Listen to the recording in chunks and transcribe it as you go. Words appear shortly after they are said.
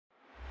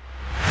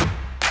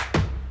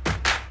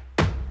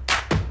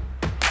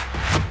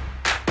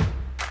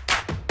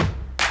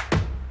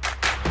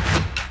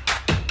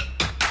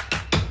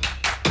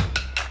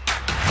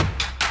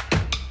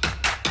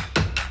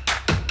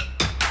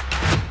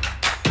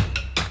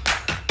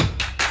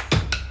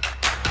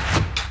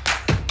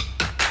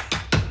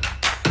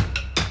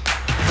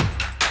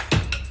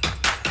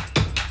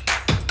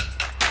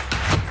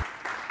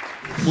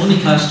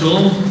Monika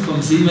Sturm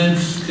from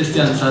Siemens,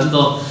 Christian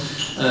Sander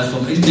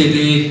from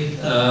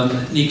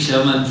Enbw, Nik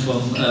Scharmann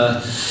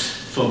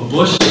from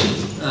Bosch.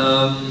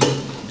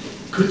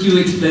 Could you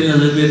explain a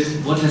little bit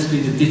what has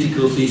been the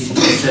difficulties in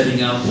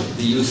setting up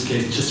the use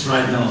case just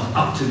right now,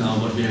 up to now,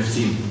 what we have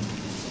seen?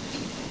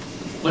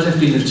 What have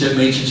been the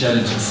major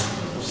challenges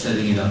of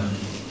setting it up?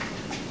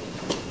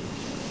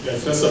 Yeah,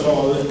 first of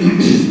all, let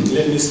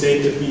me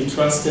state that we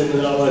trust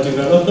in our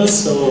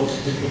developers, so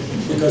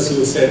because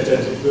you said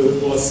that it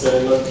was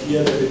not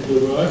clear that it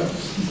will work,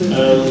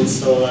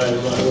 so I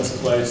was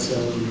quite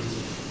sure.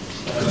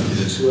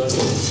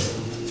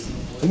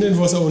 And it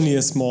was only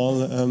a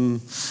small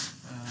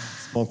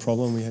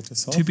problem we had to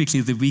solve.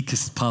 Typically, the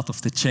weakest part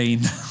of the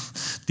chain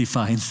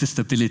defines the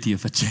stability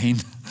of a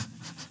chain.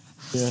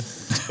 Yeah,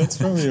 that's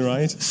probably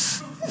right.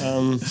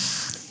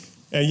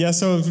 Yeah,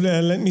 so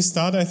let me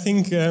start. I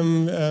think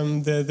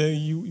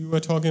you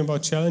were talking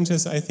about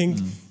challenges. I think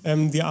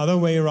the other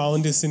way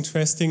around is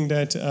interesting,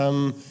 that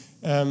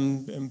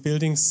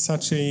building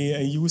such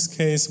a use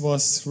case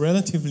was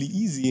relatively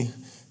easy,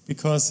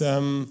 because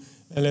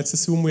let's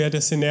assume we had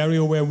a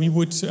scenario where we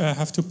would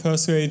have to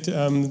persuade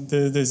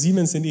the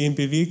Siemens and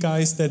Enbw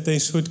guys that they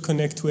should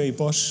connect to a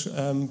Bosch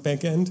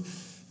backend,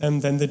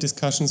 and then the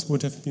discussions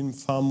would have been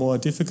far more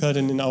difficult.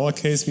 And in our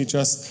case, we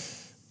just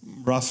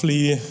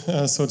roughly,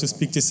 so to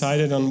speak,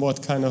 decided on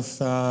what kind of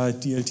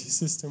DLT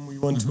system we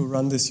want to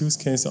run this use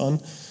case on,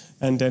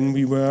 and then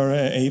we were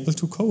able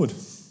to code.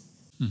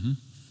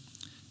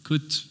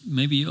 Could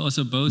maybe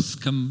also both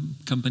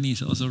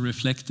companies also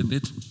reflect a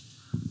bit?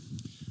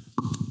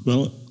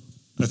 Well,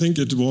 I think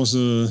it was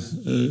a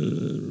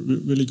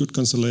really good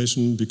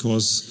constellation,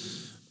 because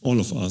all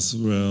of us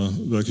were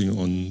working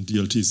on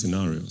DLT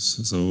scenarios.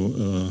 So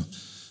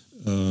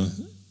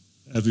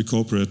every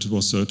corporate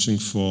was searching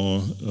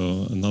for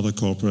another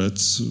corporate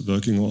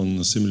working on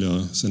a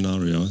similar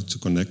scenario to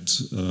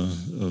connect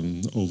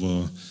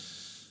over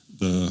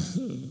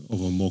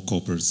more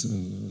corporates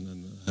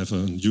and have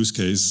a use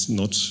case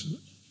not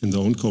in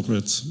their own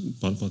corporate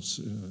but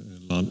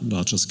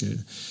larger scale.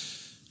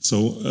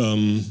 So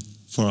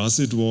for us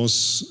it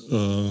was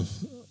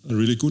a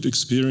really good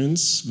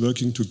experience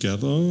working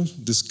together,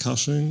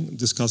 discussing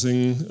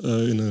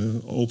in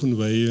an open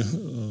way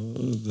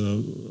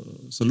the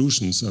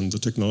solutions and the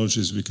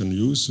technologies we can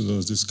use,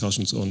 the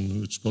discussions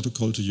on which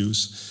protocol to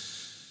use.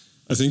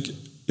 I think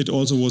it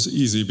also was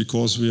easy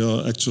because we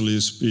are actually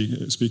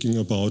speaking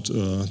about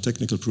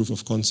technical proof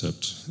of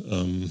concept.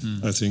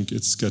 I think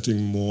it's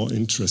getting more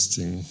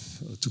interesting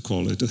to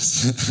call it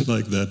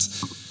like that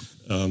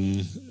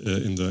in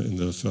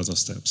the further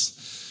steps.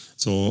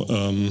 So.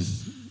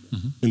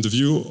 In the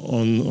view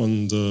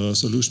on the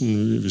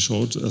solution we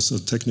showed as a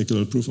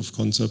technical proof of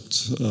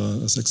concept,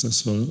 a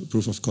successful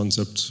proof of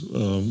concept,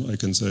 I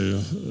can say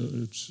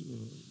it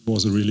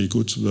was a really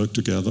good work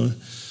together.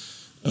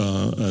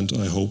 And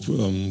I hope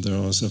there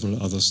are several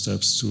other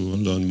steps to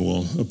learn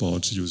more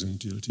about using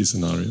DLT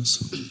scenarios.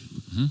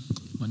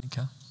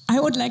 Monika? I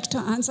would like to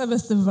answer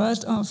with the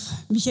word of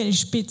Michael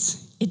Spitz.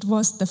 It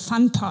was the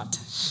fun part.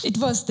 It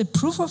was the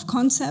proof of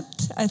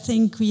concept. I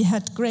think we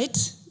had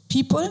great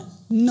people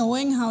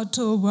knowing how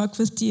to work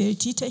with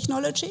DLT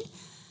technology.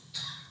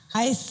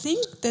 I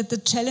think that the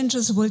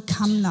challenges will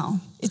come now.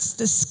 It's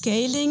the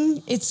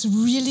scaling. It's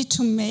really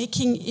to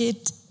making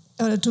it,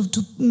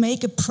 to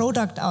make a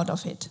product out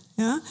of it.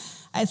 Yeah,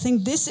 I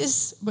think this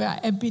is where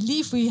I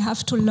believe we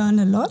have to learn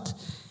a lot,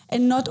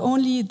 and not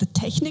only the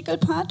technical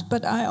part,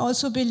 but I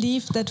also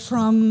believe that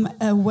from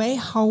a way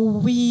how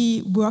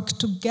we work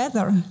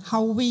together,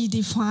 how we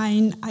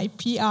define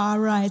IPR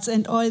rights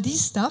and all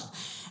these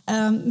stuff.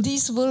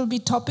 These will be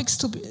topics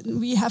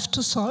we have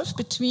to solve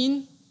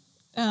between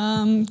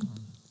our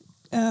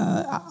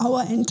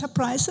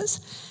enterprises.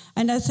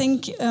 And I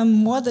think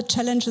more the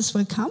challenges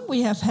will come.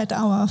 We have had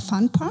our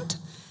fun part.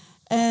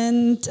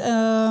 And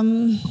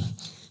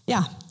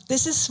yeah,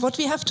 this is what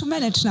we have to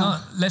manage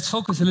now. Let's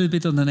focus a little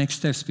bit on the next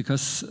steps,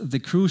 because the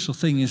crucial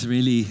thing is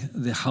really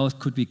how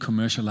could we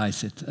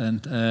commercialize it.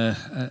 And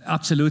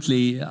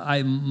absolutely,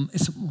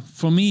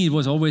 for me, it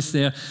was always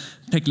there.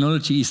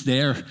 Technology is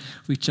there.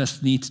 We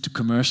just need to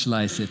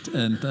commercialize it.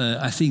 And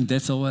I think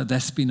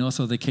that's been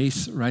also the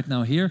case right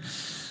now here.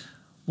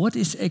 What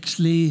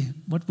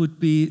would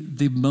be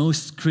the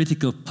most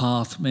critical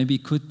part? Maybe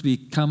could we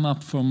come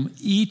up from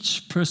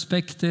each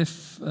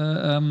perspective?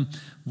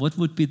 What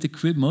would be the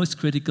most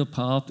critical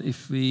part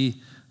if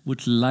we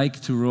would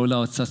like to roll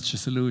out such a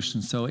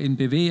solution? So in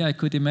BW, I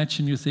could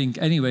imagine you think,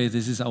 anyway,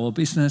 this is our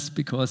business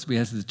because we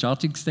have the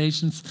charging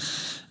stations,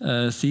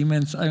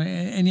 Siemens.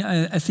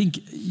 I think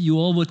you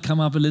all would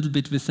come up a little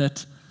bit with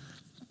that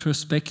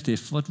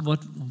perspective.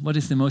 What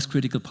is the most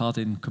critical part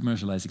in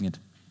commercializing it?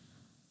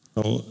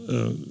 Well,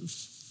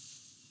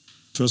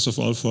 first of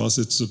all, for us,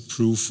 it's a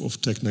proof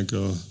of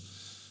technical,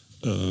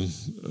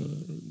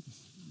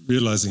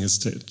 realizing it's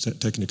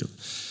technical.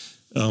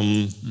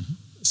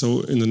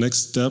 So in the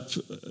next step,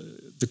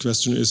 the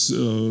question is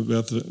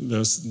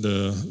where's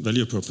the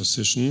value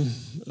proposition,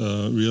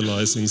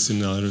 realizing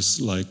scenarios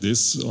like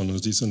this on a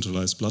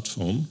decentralized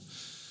platform.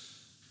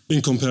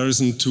 in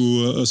comparison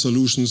to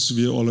solutions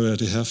we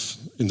already have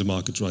in the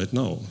market right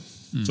now.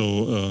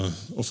 So,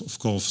 of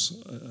course,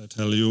 I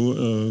tell you,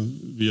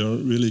 we are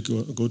really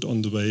good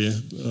on the way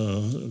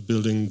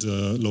building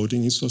the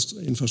loading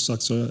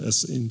infrastructure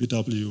as in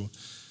BW.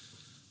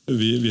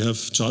 We have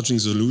charging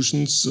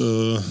solutions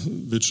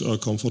which are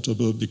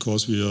comfortable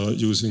because we are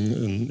using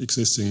an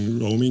existing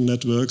roaming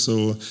network.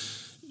 So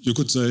you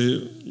could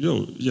say,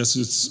 yes,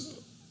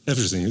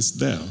 everything is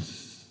there.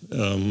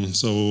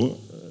 So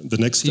the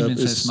next Siemens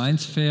step is... has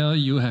Mainz Fair,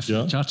 you have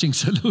charging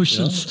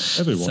solutions,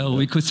 everyone, so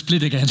we could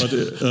split again. But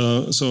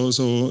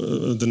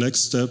the next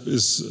step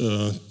is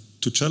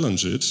to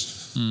challenge it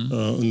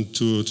and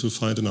to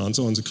find an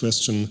answer on the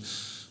question,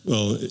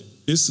 well,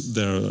 is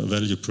there a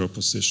value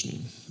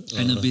proposition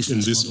in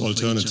this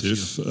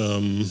alternative?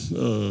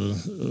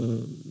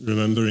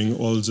 Remembering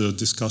all the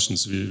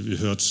discussions we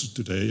heard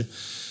today,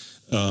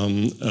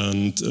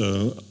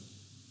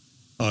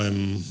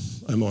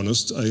 I'm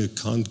honest, I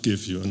can't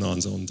give you an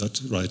answer on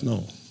that right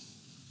now.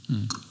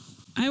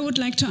 I would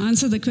like to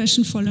answer the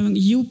question following.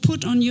 You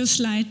put on your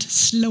slide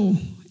slow,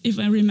 if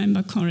I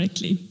remember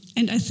correctly.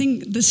 And I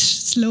think this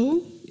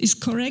slow is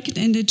correct,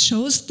 and it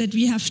shows that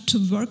we have to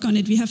work on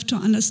it, we have to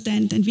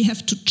understand, and we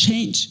have to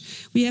change.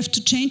 We have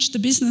to change the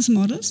business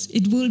models.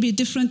 It will be a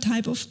different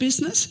type of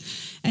business,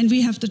 and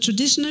we have the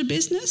traditional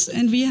business,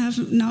 and we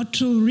have now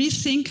to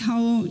rethink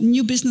how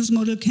new business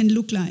model can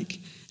look like.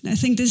 And I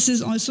think this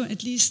is also,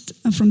 at least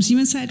from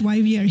Siemens side,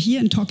 why we are here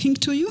and talking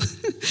to you,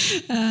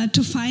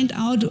 to find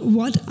out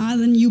what are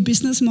the new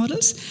business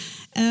models.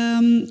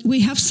 We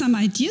have some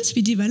ideas.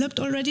 We developed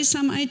already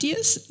some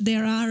ideas.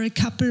 There are a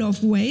couple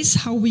of ways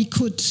how we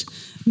could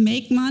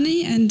make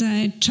money, and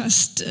I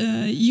just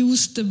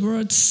used the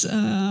words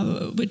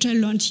which I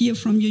learned here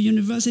from your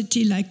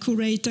university, like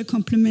curator,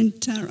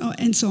 complementary,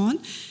 and so on.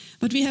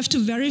 But we have to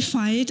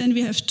verify it, and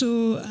we have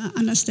to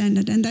understand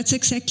it, and that's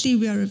exactly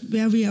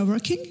where we are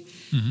working.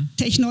 Mm-hmm.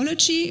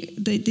 Technology,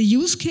 the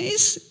use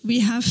case we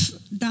have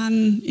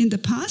done in the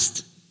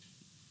past.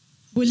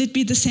 Will it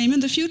be the same in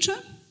the future?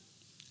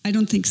 I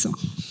don't think so.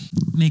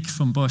 Nik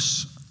from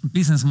Bosch,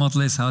 business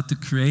model is how to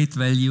create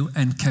value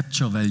and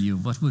capture value.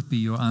 What would be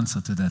your answer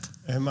to that?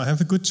 I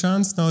have a good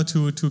chance now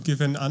to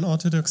give an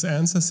unorthodox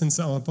answer since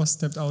our boss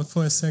stepped out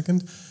for a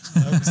second.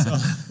 So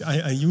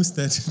I used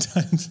that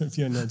time.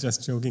 You're not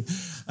just joking.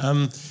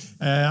 I'm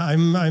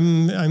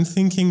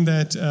thinking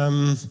that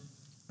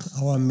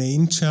our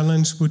main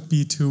challenge would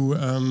be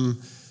to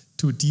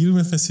deal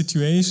with a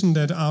situation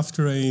that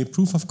after a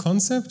proof of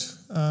concept,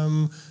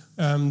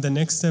 the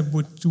next step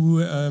would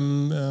do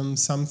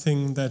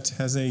something that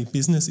has a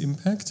business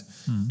impact.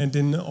 And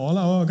in all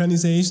our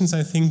organizations,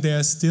 I think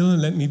there's still,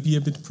 let me be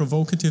a bit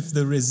provocative,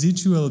 the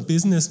residual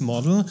business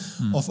model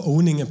of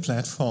owning a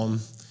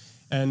platform.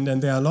 And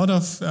there are a lot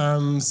of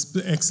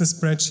Excel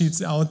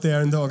spreadsheets out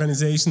there in the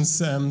organizations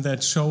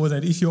that show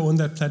that if you own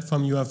that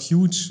platform, you have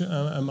huge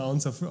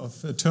amounts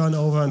of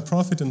turnover and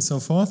profit and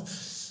so forth.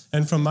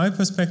 And from my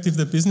perspective,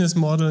 the business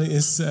model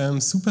is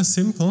super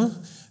simple.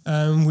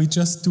 We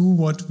just do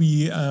what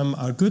we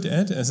are good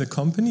at as a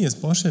company, as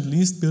Bosch at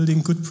least,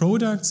 building good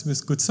products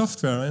with good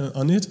software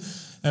on it.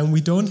 And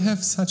we don't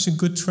have such a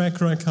good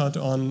track record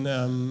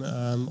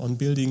on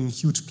building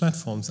huge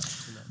platforms.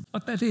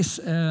 But that is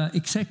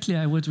exactly,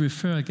 I would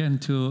refer again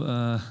to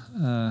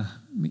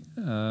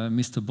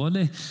Mr.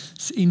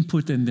 Bolle's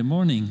input in the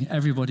morning.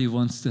 Everybody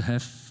wants to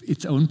have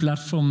its own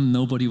platform.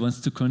 Nobody wants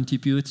to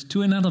contribute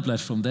to another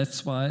platform.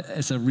 That's why,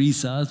 as a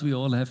result, we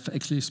all have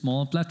actually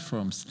small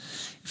platforms.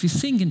 If you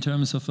think in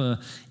terms of an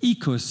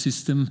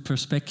ecosystem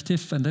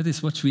perspective, and that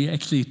is what we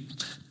actually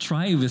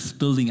try with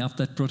building up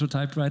that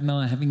prototype right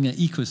now, having an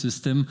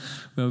ecosystem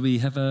where we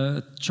have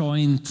a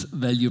joint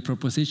value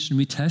proposition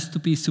which has to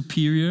be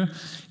superior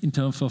in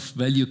terms of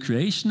value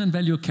creation and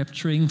value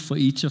capturing for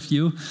each of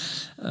you,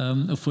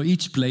 for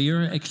each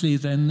player, actually,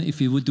 than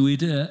if you would do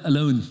it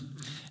alone.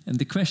 And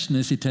the question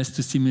is, it has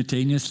to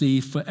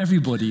simultaneously, for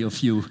everybody of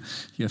you,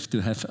 you have to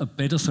have a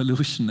better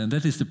solution. And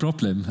that is the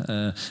problem.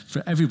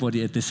 For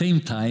everybody at the same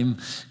time,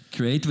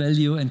 create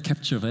value and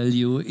capture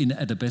value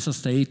at a better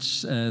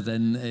stage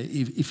than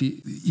if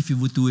you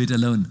would do it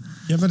alone.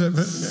 Yeah, but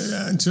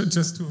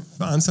just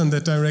to answer on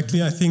that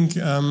directly, I think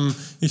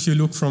if you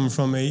look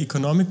from an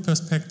economic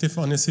perspective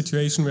on a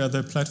situation where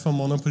the platform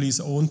monopoly is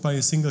owned by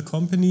a single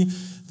company,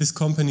 this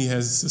company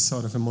has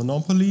sort of a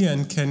monopoly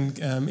and can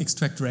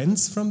extract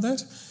rents from that.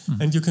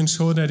 Mm-hmm. And you can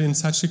show that in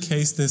such a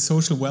case, the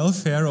social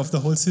welfare of the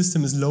whole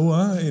system is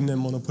lower in a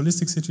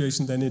monopolistic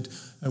situation than it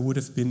would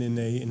have been in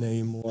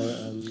a more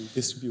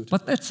distributed.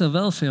 But that's a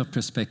welfare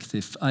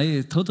perspective.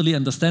 I totally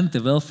understand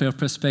the welfare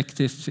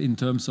perspective in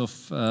terms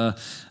of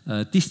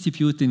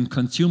distributing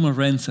consumer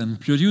rents and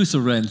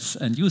producer rents.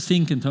 And you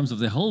think in terms of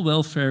the whole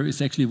welfare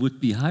is actually would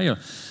be higher.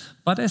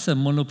 But as a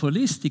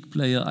monopolistic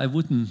player, I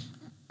wouldn't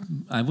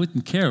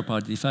care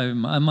about it. If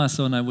I'm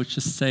Amazon, I would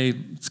just say,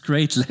 it's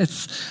great,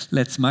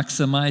 let's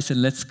maximize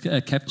and let's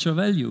capture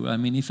value. I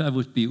mean, if I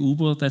would be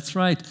Uber, that's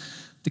right.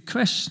 The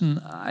question,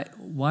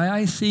 why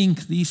I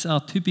think these are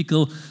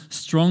typical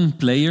strong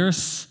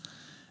players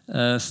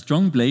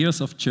strong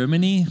players of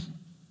Germany,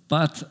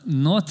 but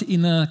not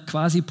in a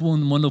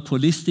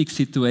quasi-monopolistic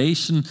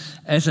situation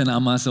as an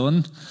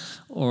Amazon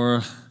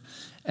or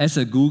as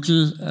a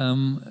Google.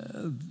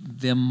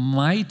 There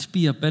might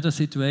be a better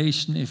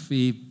situation if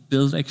we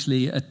build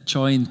actually a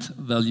joint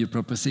value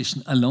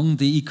proposition along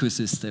the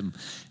ecosystem.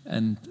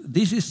 And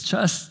this is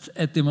just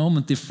at the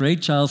moment the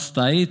fragile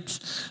state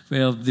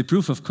where the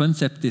proof of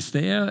concept is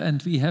there,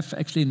 and we have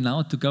actually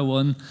now to go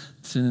on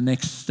to the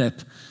next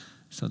step.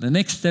 So the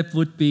next step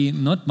would be,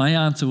 not my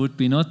answer would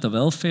be not the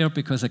welfare,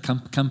 because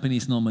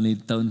companies normally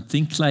don't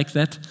think like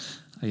that.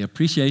 I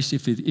appreciate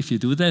if you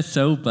do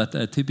that,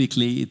 but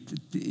typically it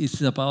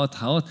is about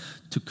how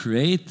to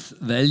create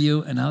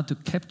value and how to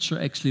capture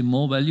actually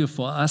more value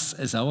for us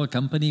as our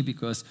company,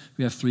 because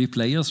we have 3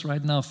 players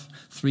right now,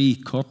 3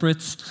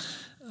 corporates.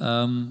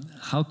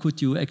 How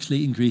could you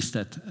actually increase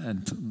that?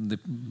 And the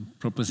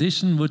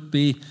proposition would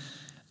be,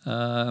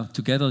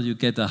 together you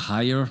get a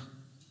higher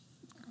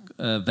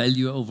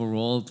value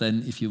overall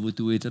than if you would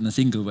do it in a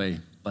single way.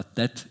 But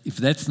if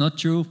that's not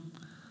true,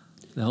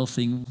 the whole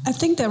thing, I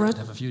think there are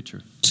have a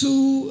future.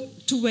 Two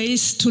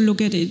ways to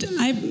look at it.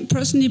 I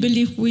personally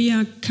believe we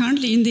are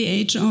currently in the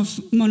age of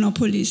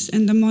monopolies,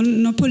 and the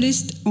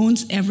monopolist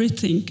owns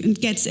everything and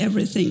gets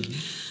everything.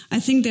 I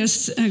think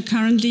there's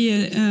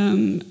currently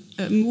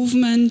a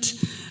movement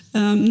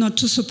not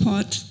to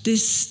support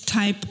this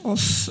type of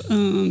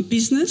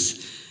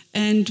business.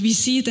 And we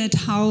see that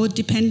how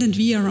dependent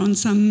we are on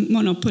some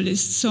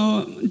monopolists.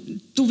 So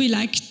do we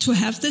like to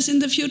have this in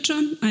the future?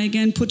 I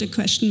again put a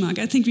question mark.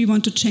 I think we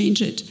want to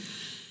change it.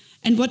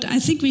 And what I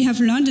think we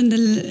have learned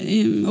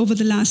over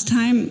the last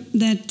time,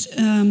 that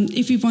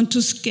if we want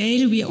to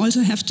scale, we also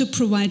have to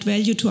provide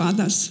value to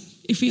others.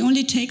 If we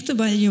only take the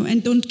value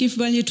and don't give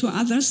value to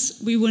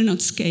others, we will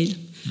not scale.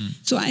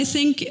 So I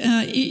think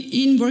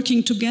in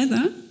working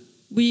together,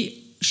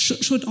 we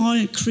should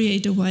all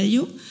create a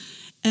value.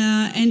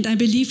 And I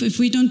believe if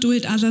we don't do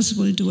it, others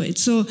will do it.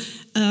 So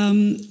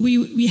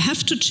we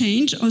have to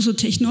change also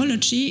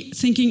technology,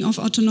 thinking of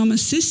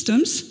autonomous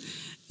systems.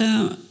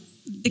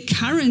 The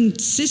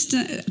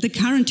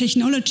current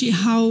technology,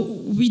 how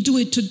we do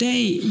it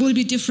today, will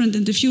be different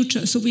in the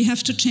future. So we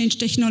have to change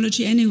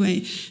technology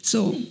anyway.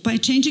 So by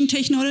changing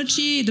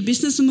technology, the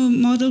business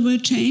model will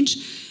change.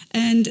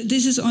 And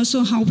this is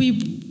also how we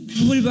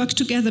will work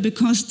together,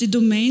 because the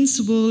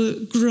domains will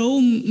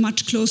grow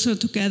much closer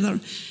together.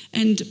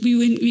 And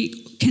we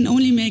can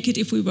only make it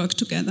if we work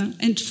together.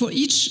 And for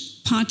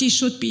each party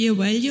should be a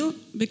value,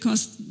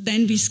 because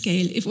then we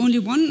scale. If only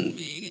one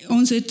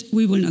owns it,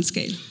 we will not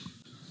scale.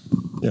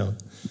 Yeah.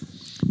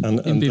 And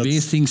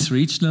Enbw thinks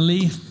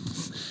regionally,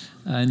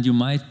 and you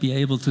might be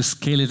able to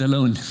scale it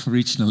alone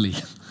regionally.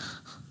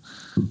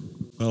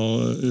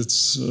 Well,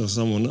 it's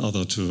someone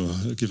other to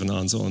give an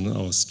answer on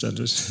our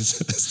strategy.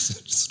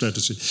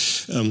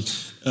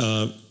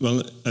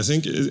 Well, I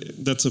think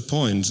that's a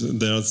point.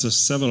 There are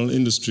several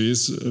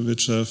industries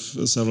which have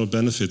several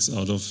benefits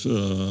out of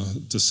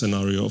the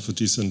scenario of a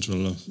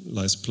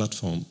decentralized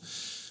platform.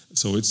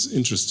 So it's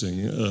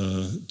interesting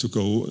to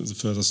go the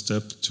further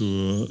step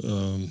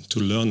to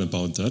learn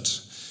about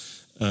that.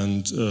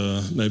 And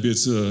maybe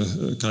it's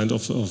a kind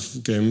of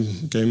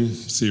game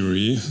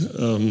theory.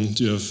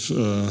 You have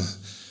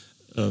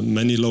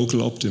many local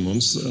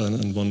optimums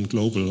and one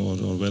global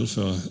or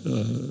welfare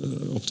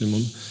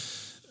optimum.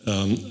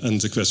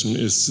 And the question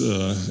is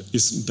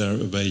there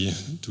a way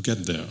to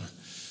get there?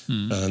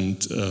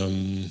 And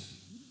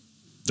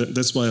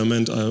that's why I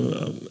meant,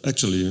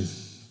 actually,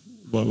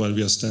 while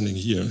we are standing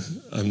here,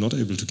 I'm not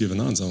able to give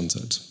an answer on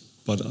that.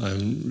 But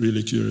I'm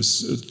really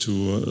curious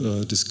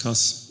to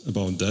discuss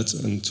about that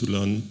and to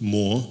learn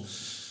more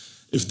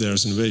if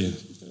there's a way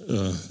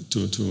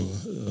to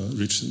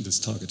reach this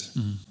target.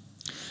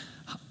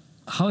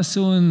 How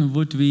soon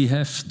would we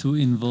have to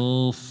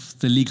involve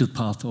the legal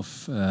part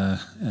of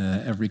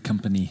every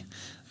company?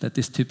 That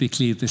is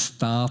typically the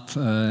start,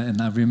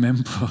 and I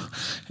remember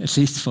at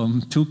least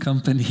from 2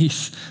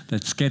 companies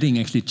that's getting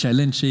actually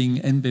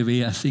challenging.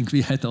 Enbw, I think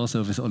we had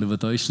also with Oliver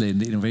Deutschle in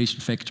the Innovation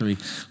Factory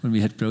when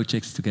we had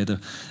projects together.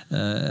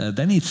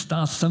 Then it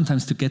starts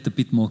sometimes to get a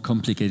bit more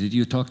complicated.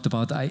 You talked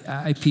about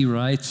IP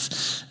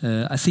rights.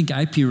 I think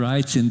IP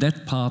rights in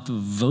that part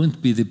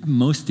won't be the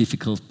most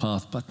difficult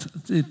part, but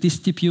the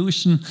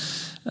distribution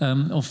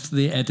of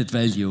the added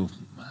value.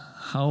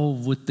 How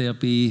would there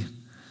be?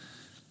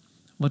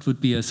 What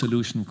would be a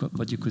solution,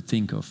 what you could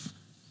think of?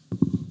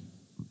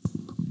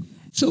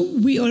 So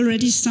we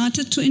already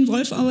started to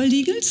involve our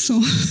legals,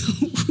 so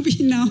we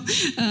now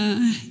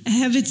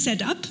have it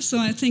set up. So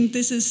I think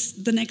this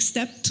is the next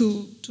step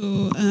to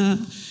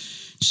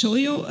show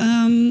you.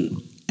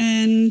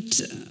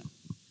 And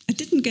I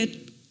didn't get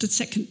the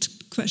second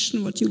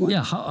question, what you want.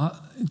 Yeah, how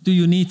do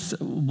you need,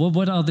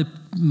 what are the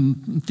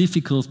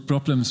difficult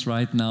problems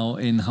right now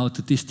in how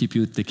to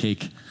distribute the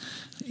cake?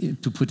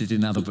 To put it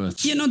in other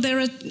words, you know, there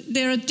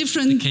are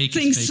different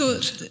things. So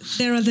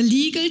there are the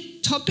legal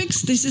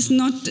topics. This is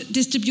not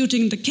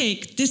distributing the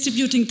cake.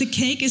 Distributing the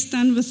cake is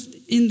done with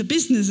in the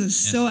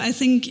businesses. Yes. So I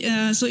think,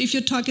 so if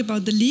you talk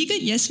about the legal,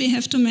 yes, we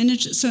have to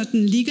manage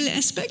certain legal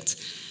aspects,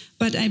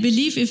 but I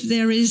believe if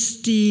there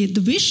is the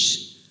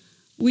wish,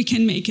 we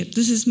can make it.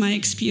 This is my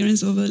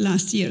experience over the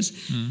last years.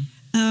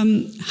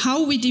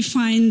 How we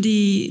define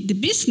the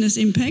business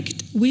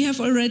impact, we have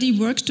already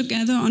worked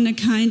together on a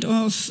kind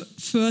of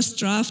first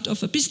draft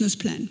of a business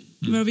plan,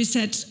 where we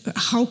said,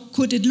 how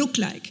could it look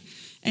like?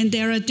 And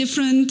there are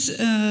different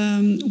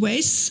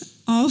ways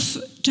of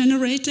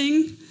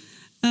generating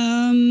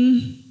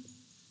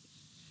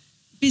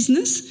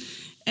business,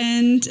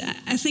 and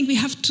I think we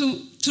have to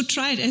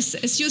try it.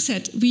 As you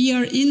said, we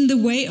are in the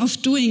way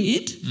of doing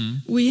it.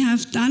 We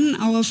have done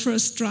our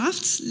first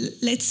drafts.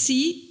 Let's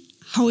see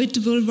how it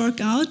will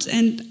work out,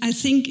 and I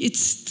think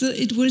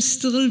it will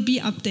still be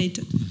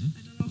updated. I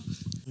don't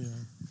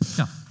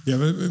know. Yeah,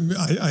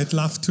 I'd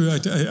love to.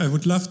 I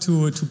would love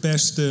to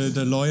bash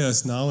the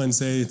lawyers now and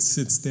say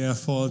it's their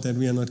fault that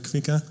we are not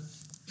quicker,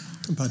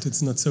 but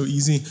it's not so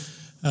easy.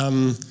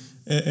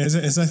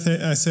 As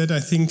I said, I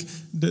think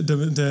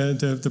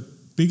the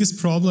biggest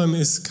problem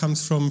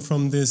comes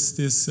from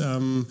this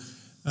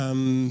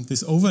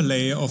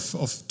overlay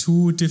of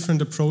two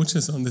different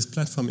approaches on this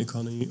platform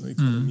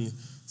economy.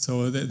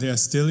 So they are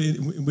still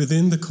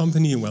within the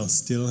company, well,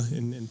 still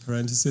in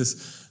parentheses,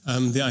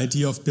 the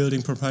idea of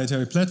building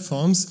proprietary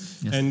platforms.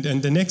 Yes.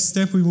 And the next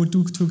step we would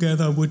do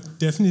together would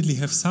definitely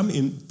have some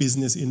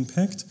business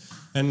impact.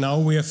 And now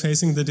we are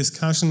facing the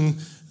discussion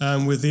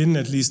within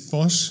at least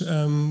Bosch.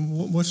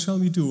 What shall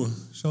we do?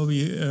 Shall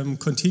we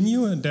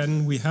continue? And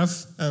then we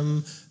have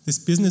this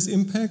business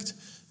impact.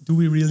 Do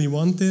we really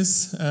want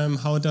this?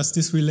 How does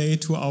this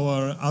relate to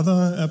our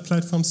other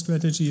platform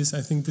strategies?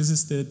 I think this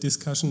is the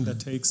discussion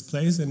that takes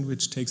place and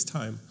which takes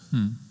time.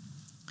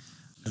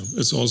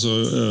 It's also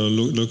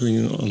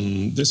looking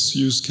on this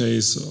use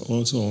case,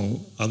 also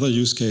other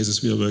use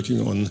cases we are working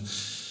on.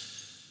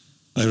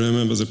 I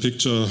remember the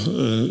picture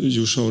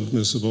you showed,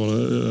 Mr.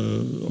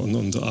 Boller, on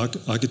the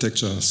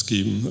architecture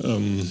scheme,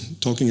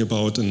 talking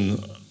about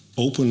an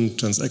open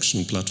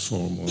transaction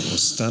platform or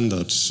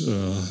standard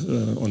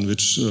on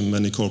which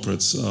many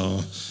corporates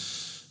are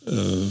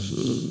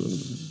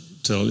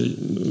tell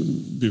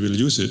we will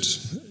use it.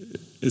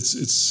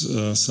 It's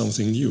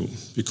something new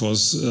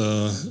because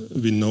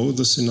we know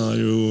the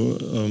scenario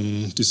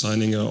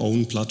designing our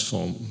own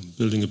platform,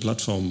 building a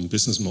platform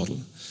business model.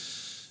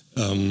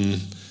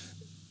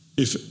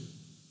 If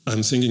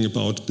I'm thinking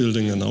about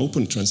building an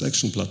open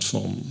transaction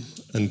platform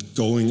and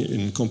going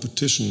in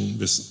competition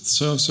with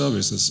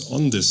services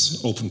on this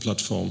open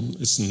platform,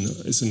 it's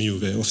a new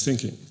way of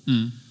thinking.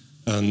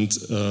 And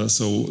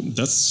so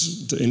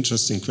that's the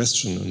interesting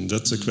question, and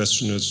that's a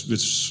question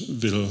which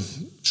will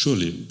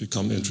surely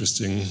become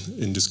interesting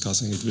in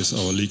discussing it with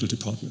our legal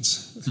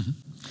departments.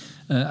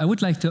 I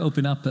would like to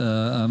open up.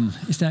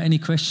 Is there any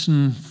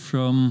question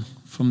from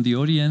the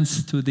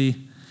audience to the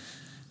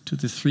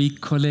three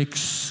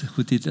colleagues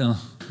who did a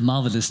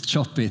marvelous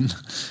job in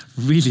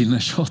a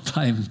short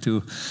time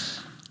to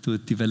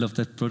develop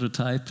that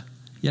prototype?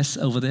 Yes,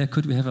 over there.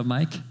 Could we have a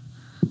mic?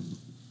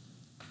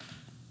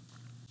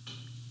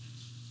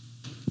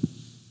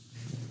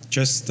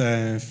 Just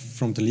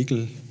from the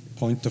legal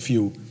point of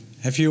view,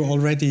 have you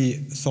already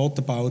thought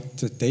about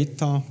the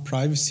data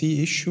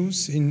privacy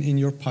issues in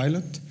your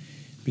pilot?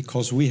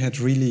 Because we had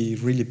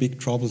really big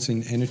troubles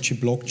in energy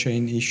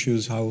blockchain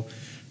issues. How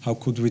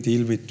could we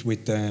deal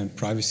with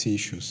privacy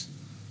issues?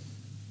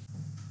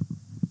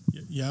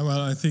 Yeah,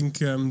 well, I think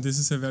this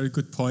is a very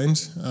good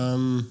point.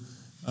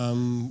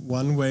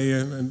 One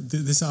way,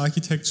 this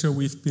architecture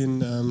we've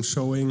been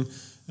showing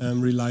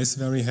relies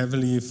very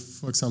heavily,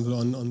 for example,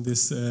 on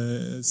this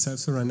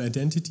self-sovereign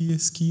identity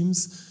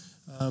schemes,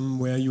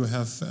 where you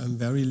have a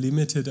very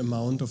limited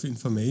amount of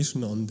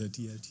information on the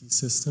DLT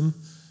system.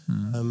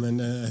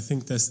 And I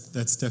think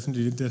that's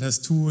definitely, that has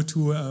two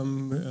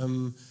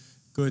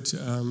good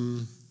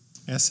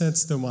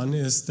assets. The one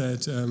is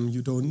that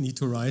you don't need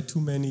to write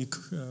too many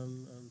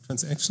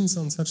transactions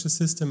on such a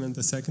system, and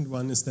the second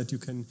one is that you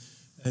can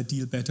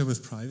deal better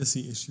with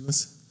privacy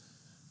issues.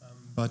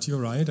 But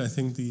you're right, I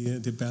think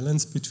the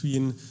balance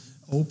between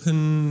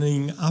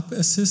opening up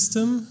a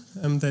system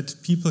that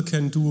people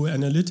can do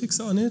analytics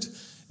on it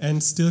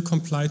and still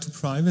comply to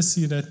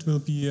privacy, that will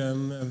be a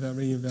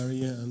very,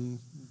 very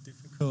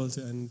difficult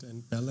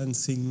and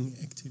balancing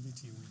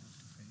activity we have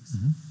to face.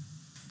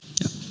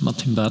 Yeah,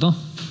 Martin Bader.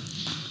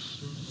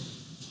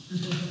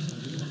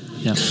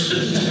 Yeah.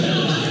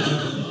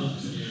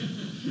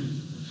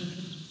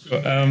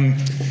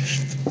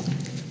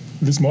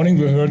 This morning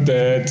we heard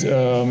that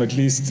at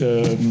least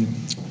in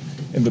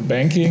the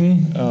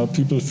banking,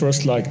 people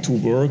first like to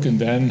work and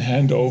then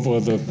hand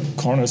over the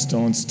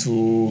cornerstones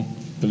to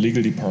the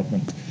legal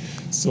department.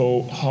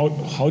 So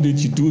how did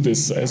you do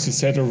this? As you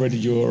said already,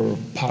 you're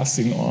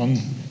passing on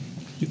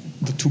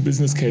the two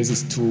business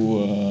cases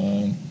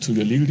to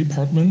the legal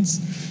departments,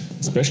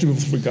 especially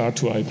with regard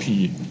to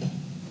IP.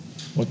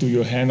 What do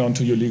you hand on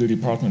to your legal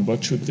department?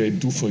 What should they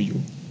do for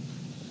you?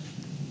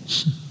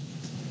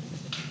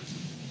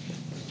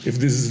 If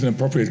this is an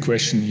appropriate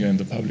question here in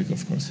the public,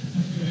 of course.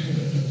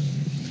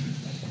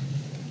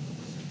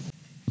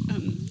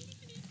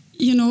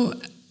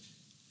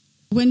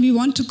 when we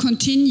want to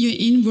continue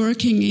in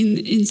working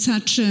in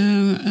such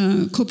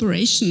a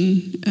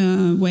cooperation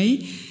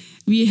way,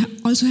 we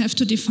also have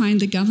to define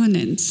the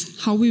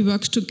governance, how we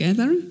work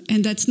together,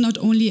 and that's not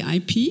only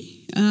IP,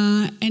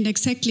 and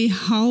exactly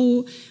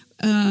how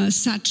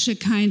such a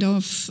kind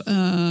of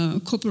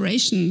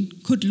cooperation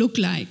could look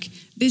like.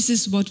 This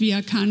is what we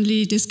are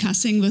currently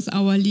discussing with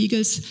our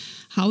legals,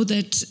 how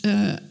that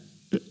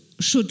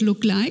should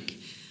look like.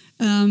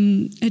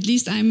 At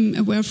least I'm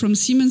aware from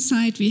Siemens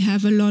side, we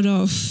have a lot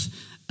of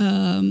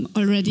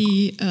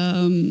already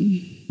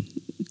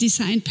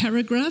designed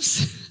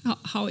paragraphs,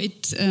 how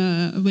it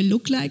will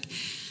look like.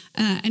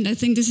 And I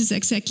think this is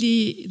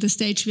exactly the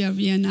stage where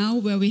we are now,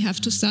 where we have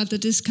to start the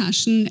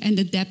discussion and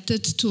adapt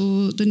it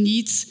to the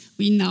needs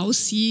we now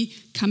see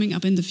coming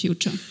up in the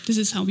future. This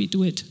is how we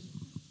do it.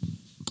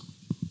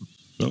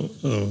 No,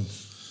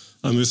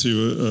 I'm with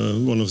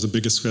you. One of the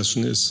biggest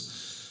questions is,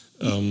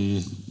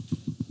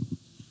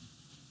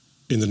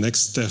 in the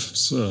next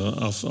steps,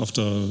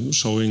 after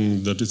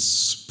showing that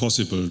it's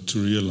possible to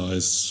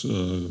realize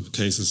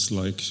cases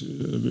like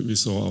we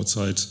saw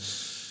outside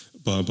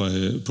by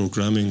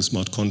programming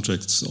smart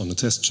contracts on a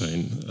test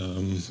chain,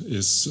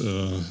 is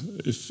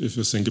if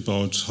you think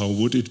about how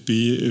would it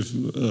be if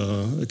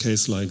a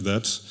case like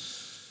that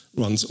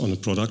runs on a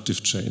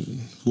productive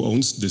chain. Who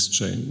owns this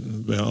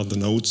chain? Where are the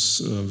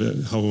nodes?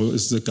 How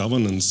is the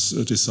governance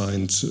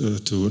designed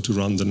to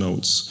run the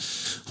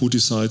nodes? Who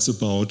decides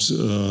about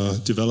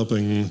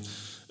developing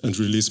and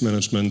release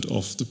management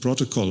of the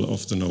protocol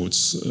of the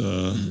nodes?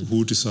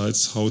 Who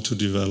decides how to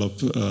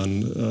develop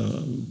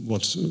and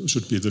what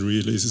should be the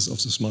releases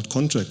of the smart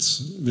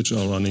contracts which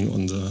are running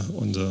on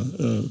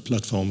the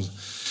platform?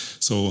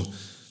 So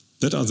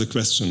that are the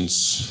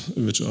questions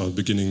which are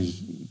beginning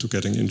to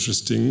getting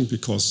interesting,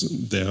 because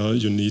there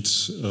you need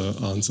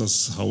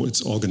answers how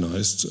it's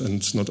organized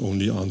and not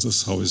only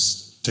answers how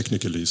it's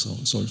technically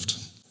solved.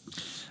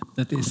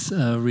 That is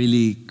a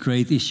really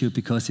great issue,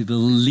 because it will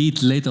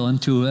lead later on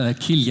to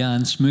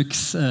Kilian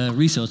Schmück's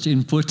research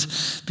input,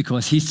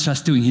 because he's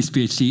just doing his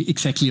PhD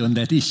exactly on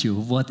that issue.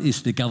 What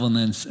is the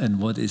governance and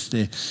what is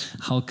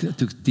how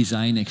to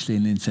design actually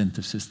an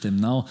incentive system?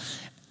 Now,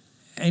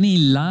 any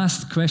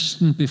last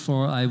question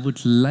before I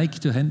would like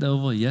to hand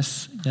over?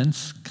 Yes,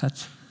 Jens,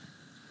 Katz.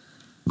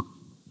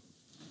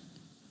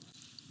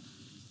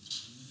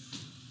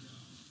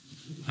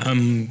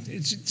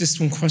 Just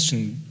one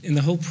question. In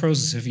the whole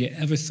process, have you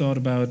ever thought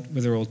about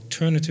whether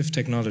alternative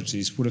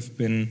technologies would have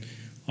been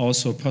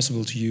also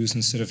possible to use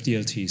instead of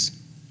DLTs?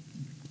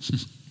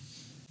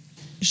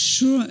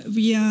 Sure,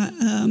 we are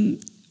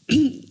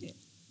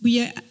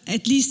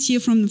at least here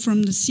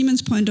from the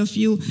Siemens point of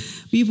view,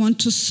 we want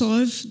to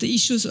solve the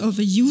issues of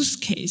a use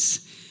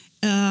case.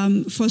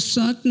 For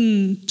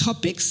certain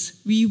topics,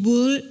 we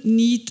will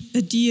need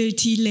a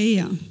DLT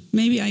layer.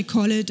 Maybe I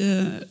call it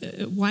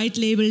a white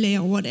label layer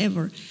or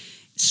whatever.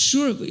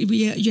 Sure,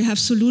 you have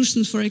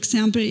solutions, for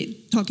example,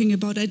 talking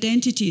about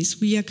identities.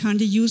 We are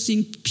currently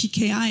using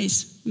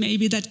PKIs.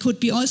 Maybe that could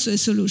be also a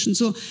solution.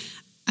 So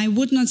I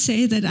would not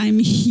say that I'm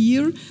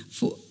here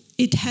for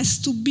it has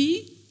to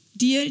be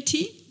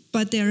DLT,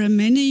 but there are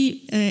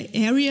many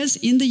areas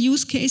in the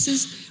use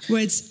cases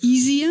where it's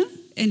easier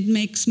and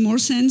makes more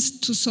sense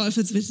to solve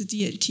it with the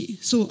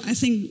DLT. So I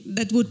think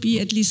that would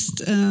be at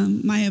least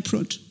my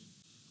approach.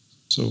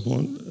 So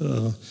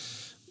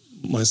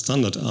my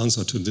standard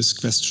answer to this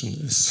question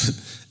is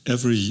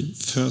every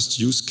first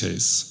use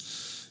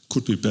case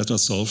could be better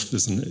solved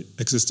with an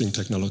existing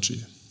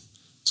technology.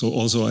 So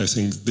also I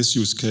think this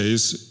use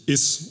case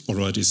is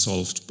already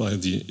solved by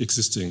the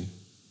existing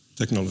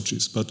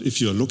technologies. But if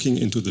you're looking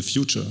into the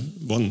future,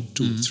 1,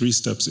 2, 3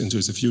 steps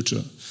into the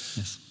future,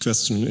 yes.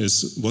 Question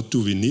is, what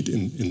do we need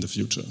in the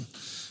future?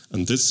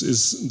 And this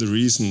is the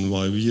reason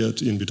why we at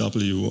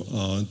EnBW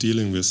are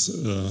dealing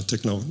with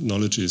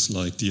technologies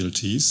like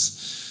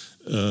DLTs,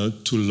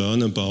 to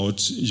learn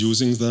about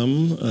using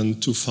them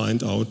and to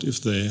find out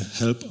if they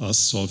help us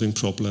solving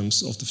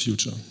problems of the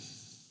future.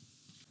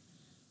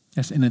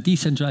 Yes, in a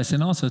decentralized,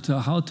 and also to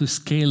how to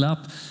scale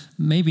up,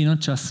 maybe not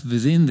just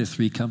within the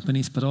 3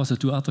 companies, but also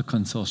to other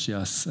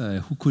consortia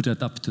who could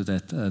adapt to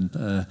that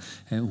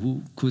and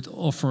who could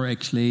offer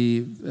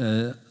actually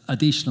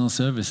additional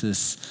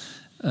services.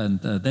 And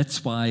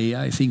that's why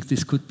I think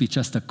this could be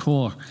just a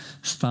core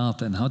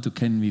start, and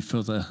can we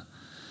further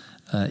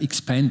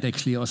expand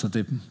actually also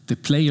the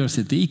players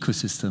in the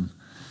ecosystem.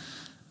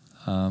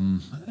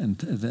 And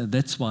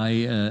that's why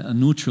a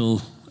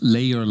neutral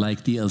layer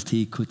like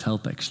DLT could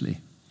help actually.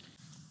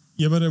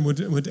 Yeah, but I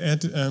would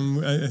add,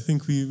 I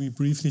think we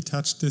briefly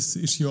touched this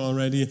issue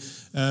already.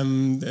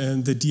 And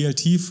the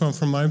DLT,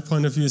 from my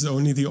point of view, is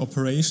only the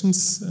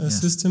operations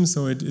system.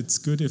 So it's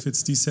good if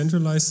it's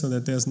decentralized, so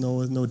that there's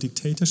no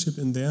dictatorship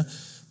in there.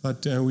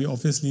 But we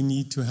obviously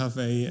need to have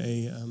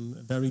a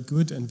very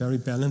good and very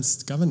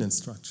balanced governance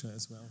structure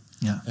as well.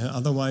 Yeah.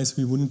 Otherwise,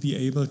 we wouldn't be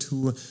able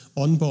to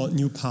onboard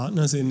new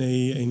partners in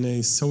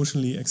a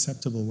socially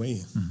acceptable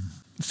way.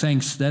 Mm-hmm.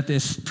 Thanks. That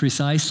is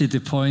precisely the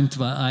point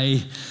where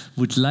I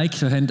would like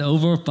to hand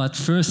over. But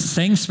first,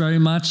 thanks very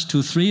much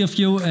to 3 of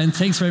you, and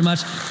thanks very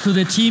much to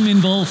the team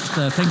involved.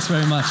 Thanks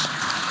very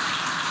much.